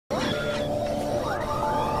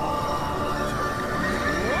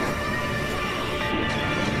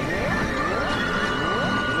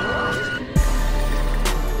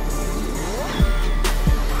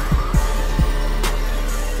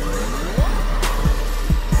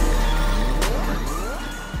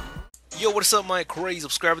What's up, my crazy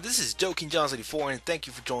subscriber? This is Joking John 84, and thank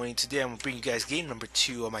you for joining. Today I'm going to bring you guys game number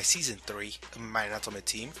 2 of my Season 3 of my Madden Ultimate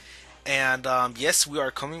Team. And yes, we are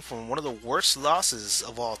coming from one of the worst losses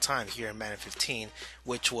of all time here in Madden 15,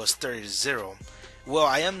 which was 30-0. Well,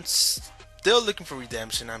 I am still looking for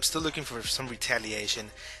redemption. I'm still looking for some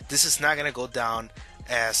retaliation. This is not going to go down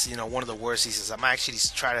as, one of the worst seasons. I'm actually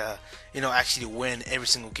try to, actually win every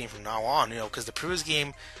single game from now on, because the previous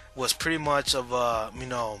game was pretty much of a,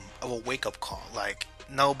 of a wake-up call. Like,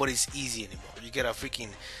 nobody's easy anymore. You gotta freaking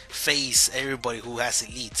face everybody who has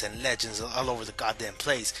elites and legends all over the goddamn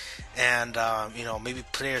place, and maybe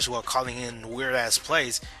players who are calling in weird-ass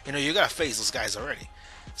plays. You gotta face those guys already.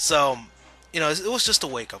 So, it was just a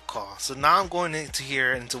wake-up call. So now I'm going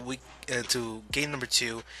into game number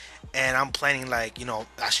 2, and I'm planning, like,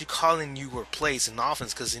 actually calling newer plays in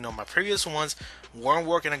offense, because my previous ones weren't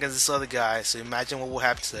working against this other guy. So imagine what will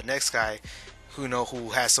happen to the next guy who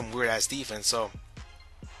has some weird ass defense. So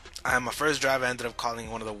my first drive I ended up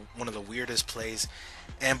calling one of the weirdest plays.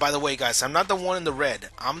 And by the way, guys, I'm not the one in the red,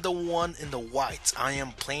 I'm the one in the white. I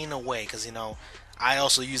am playing away because I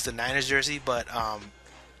also use the Niners jersey, but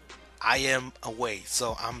I am away,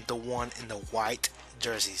 so I'm the one in the white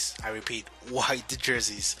jerseys. I repeat, white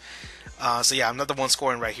jerseys. So yeah, I'm not the one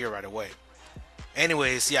scoring right here right away.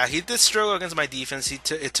 Anyways, yeah, he did struggle against my defense.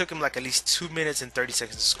 It took him like at least 2 minutes and 30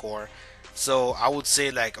 seconds to score. So I would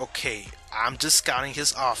say, like, okay, I'm just scouting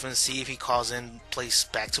his offense, see if he calls in plays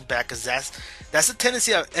back to back, because that's the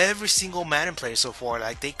tendency of every single Madden player so far.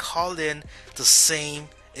 Like, they call in the same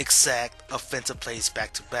exact offensive plays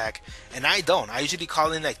back to back, and I don't. I usually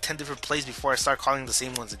call in like 10 different plays before I start calling the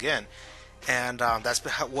same ones again. And that's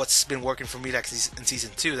what's been working for me, like, in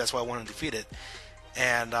season 2. That's why I won undefeated.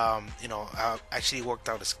 And I actually worked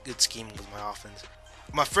out a good scheme with my offense.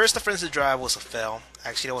 My first offensive drive was a fail.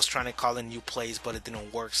 Actually, I was trying to call in new plays, but it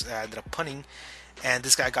didn't work, so I ended up punting, and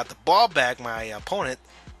this guy got the ball back, my opponent,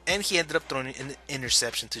 and he ended up throwing an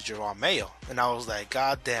interception to Jerome Mayo. And I was like,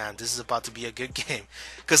 God damn, this is about to be a good game.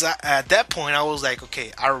 Because at that point, I was like,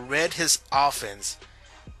 okay, I read his offense.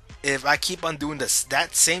 If I keep on doing that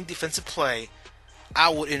same defensive play, I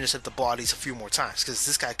would intercept the ball at least a few more times, because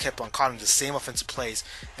this guy kept on calling the same offensive plays.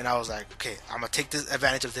 And I was like, okay, I'm going to take this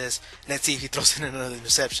advantage of this, and let's see if he throws in another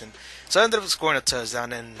interception. So I ended up scoring a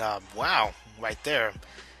touchdown, and wow, right there.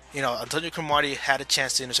 Antonio Cromartie had a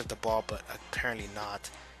chance to intercept the ball, but apparently not.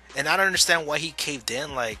 And I don't understand why he caved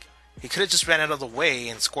in. Like, he could have just ran out of the way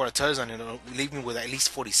and scored a touchdown, and leave me with at least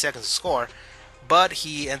 40 seconds to score. But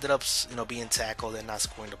he ended up, being tackled and not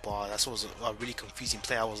scoring the ball. That was a really confusing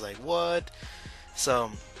play. I was like, what?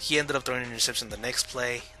 So he ended up throwing an interception the next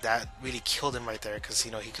play. That really killed him right there, because he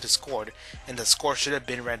could have scored, and the score should have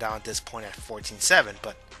been ran down at this point at 14-7,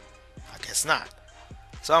 but I guess not.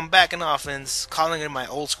 So I'm back in offense, calling in my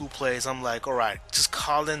old school plays. I'm like, alright, just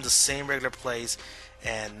call in the same regular plays.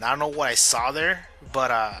 And I don't know what I saw there,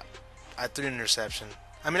 but I threw an interception.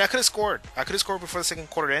 I mean, I could have scored. I could have scored before the second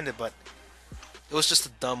quarter ended, but it was just a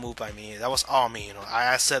dumb move by me. That was all me.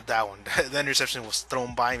 I said that one. The interception was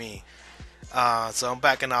thrown by me. So I'm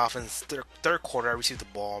back in offense. Third quarter, I received the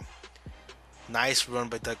ball. Nice run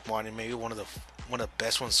by Doug Martin. Maybe one of the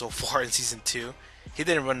best ones so far in season 2. He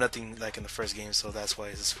didn't run nothing like in the first game, so that's why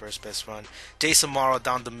it's his first best run. Jason Morrow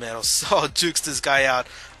down the middle. So jukes this guy out.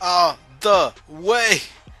 Oh, the way.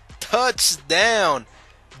 Touchdown.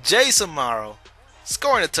 Jason Morrow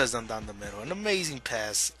scoring a touchdown down the middle. An amazing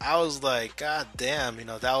pass. I was like, God damn,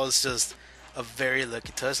 that was just a very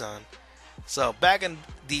lucky touchdown. So back in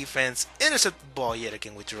defense, intercept the ball yet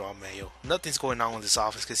again with Jerome Mayo. Nothing's going on with this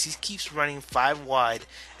offense, because he keeps running 5 wide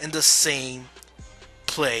in the same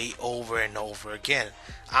play over and over again.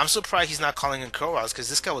 I'm surprised he's not calling in curl routes,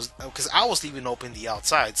 because I was leaving open the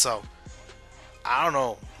outside. So I don't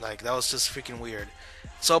know, like, that was just freaking weird.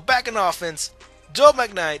 So back in offense, Joe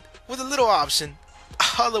McKnight with a little option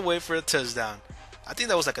all the way for a touchdown. I think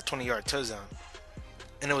that was like a 20-yard touchdown,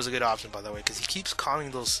 and it was a good option, by the way, because he keeps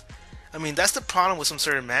calling those. I mean, that's the problem with some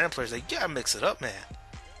certain Madden players. Like, you gotta mix it up, man.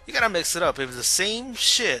 You gotta mix it up. If the same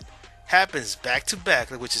shit happens back to back,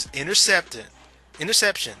 which is interception,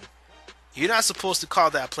 you're not supposed to call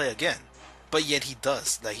that play again. But yet he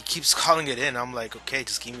does. Like, he keeps calling it in. I'm like, okay,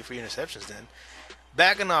 just give me 3 interceptions then.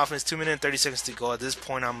 Back in offense, 2 minutes and 30 seconds to go. At this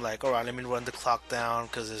point, I'm like, alright, let me run the clock down,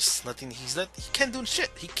 because there's nothing. He can't do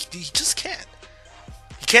shit. He just can't.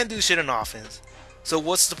 He can't do shit in offense. So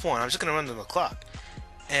what's the point? I'm just gonna run the clock.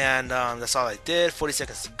 And that's all I did. 40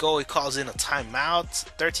 seconds to go. He calls in a timeout.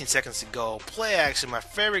 13 seconds to go. Play action. My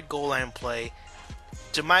favorite goal line play.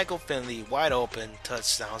 Jermichael Finley wide open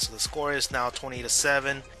touchdown. So the score is now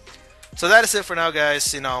 20-7. So that is it for now,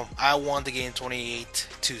 guys. I won the game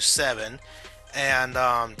 28-7,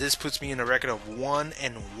 and this puts me in a record of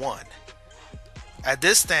 1-1. At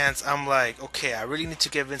this stance, I'm like, okay, I really need to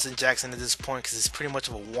get Vincent Jackson at this point because it's pretty much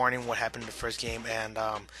of a warning what happened in the first game, and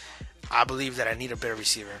I believe that I need a better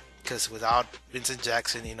receiver because without Vincent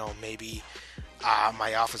Jackson, maybe my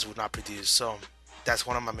offense would not produce. So that's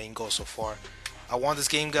one of my main goals so far. I won this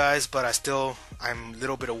game, guys, but I'm a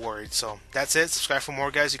little bit worried. So that's it. Subscribe for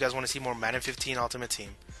more, guys. You guys want to see more Madden 15 Ultimate Team.